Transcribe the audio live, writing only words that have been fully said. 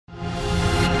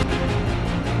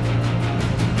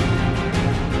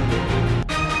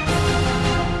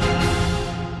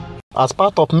As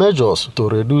part of measures to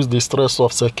reduce the stress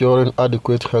of securing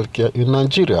adequate healthcare in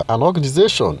Nigeria, an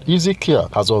organization,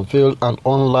 EZZYCARE, has unveiled an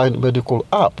online medical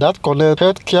app that connects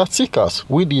healthcare seekers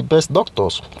with the best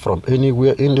doctors from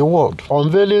anywhere in the world.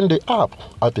 Unveiling the app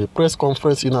at a press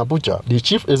conference in Abuja, the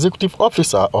Chief Executive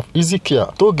Officer of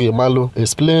EZZYCARE, Malu,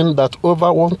 explained that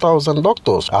over 1,000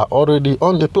 doctors are already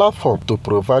on the platform to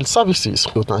provide services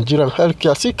to Nigerian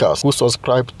healthcare seekers who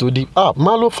subscribe to the app.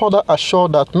 Malu further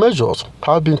assured that measures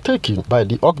have been taken by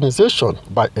the organization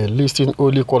by enlisting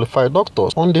only qualified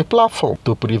doctors on the platform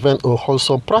to prevent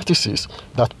unwholesome practices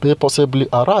that may possibly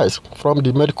arise from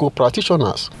the medical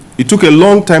practitioners. It took a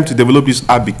long time to develop this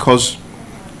app because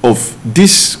of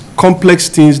these complex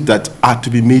things that are to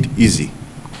be made easy.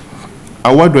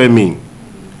 And what do I mean?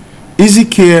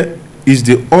 EZZYCARE is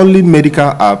the only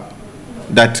medical app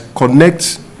that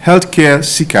connects healthcare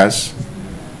seekers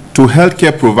to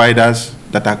healthcare providers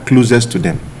that are closest to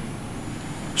them.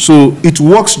 So it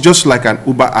works just like an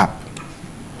Uber app,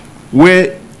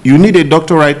 where you need a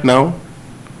doctor right now,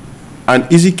 and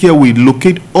EZZYCARE will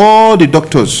locate all the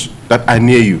doctors that are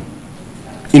near you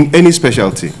in any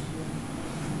specialty.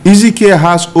 EZZYCARE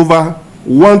has over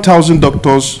 1,000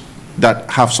 doctors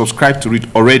that have subscribed to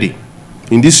it already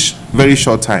in this very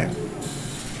short time.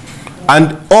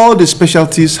 And all the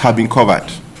specialties have been covered,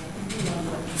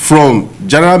 from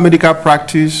general medical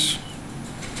practice,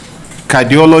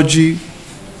 cardiology,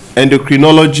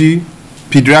 endocrinology,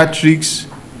 pediatrics,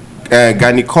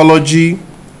 gynecology,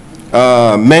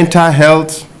 mental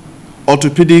health,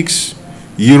 orthopedics,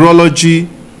 urology,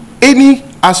 any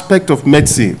aspect of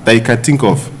medicine that you can think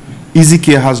of.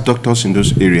 EZZYCARE has doctors in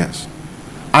those areas.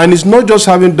 And it's not just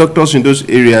having doctors in those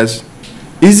areas.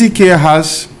 EZZYCARE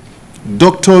has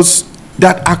doctors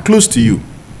that are close to you.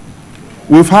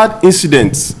 We've had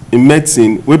incidents in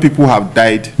medicine where people have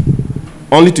died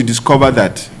only to discover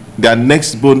that their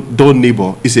next door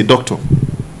neighbor is a doctor.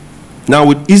 Now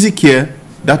with EZZYCARE,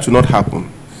 that will not happen.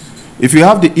 If you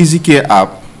have the EZZYCARE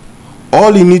app,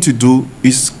 all you need to do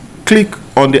is click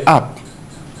on the app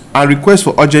and request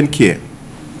for urgent care,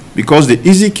 because the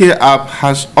EZZYCARE app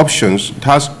has options. It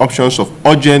has options of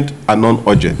urgent and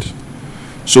non-urgent.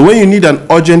 So when you need an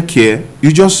urgent care,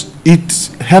 it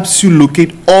helps you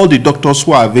locate all the doctors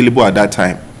who are available at that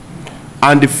time.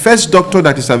 And the first doctor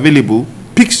that is available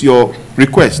picks your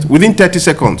request within 30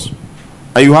 seconds.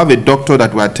 And you have a doctor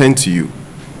that will attend to you.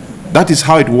 That is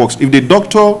how it works. If the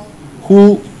doctor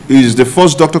who is the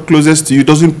first doctor closest to you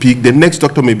doesn't pick, the next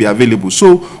doctor may be available.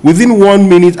 So within 1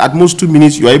 minute, at most 2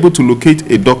 minutes, you are able to locate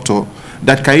a doctor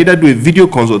that can either do a video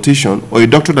consultation, or a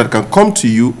doctor that can come to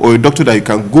you, or a doctor that you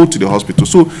can go to the hospital.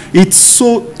 So it's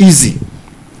so easy.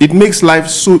 It makes life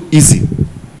so easy.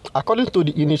 According to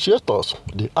the initiators,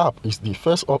 the app is the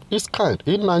first of its kind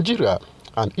in Nigeria,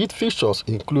 and its features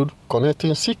include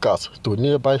connecting seekers to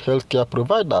nearby healthcare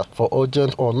providers for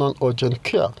urgent or non-urgent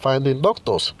care, finding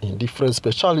doctors in different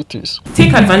specialties.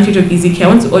 Take advantage of EZZYCARE. I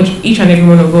want to urge each and every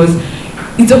one of us.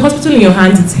 It's a hospital in your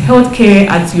hands. It's healthcare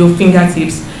at your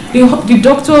fingertips. The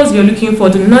doctors you're looking for,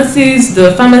 the nurses,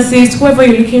 the pharmacists, whoever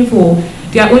you're looking for,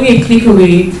 they are only a click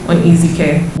away on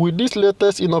EZZYCARE. With this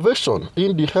latest innovation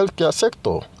in the healthcare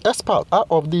sector, experts are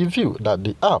of the view that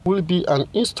the app will be an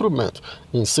instrument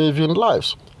in saving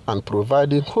lives and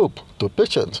providing hope to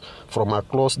patients from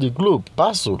across the globe.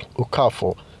 Basil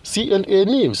Okafor, CNA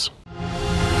News.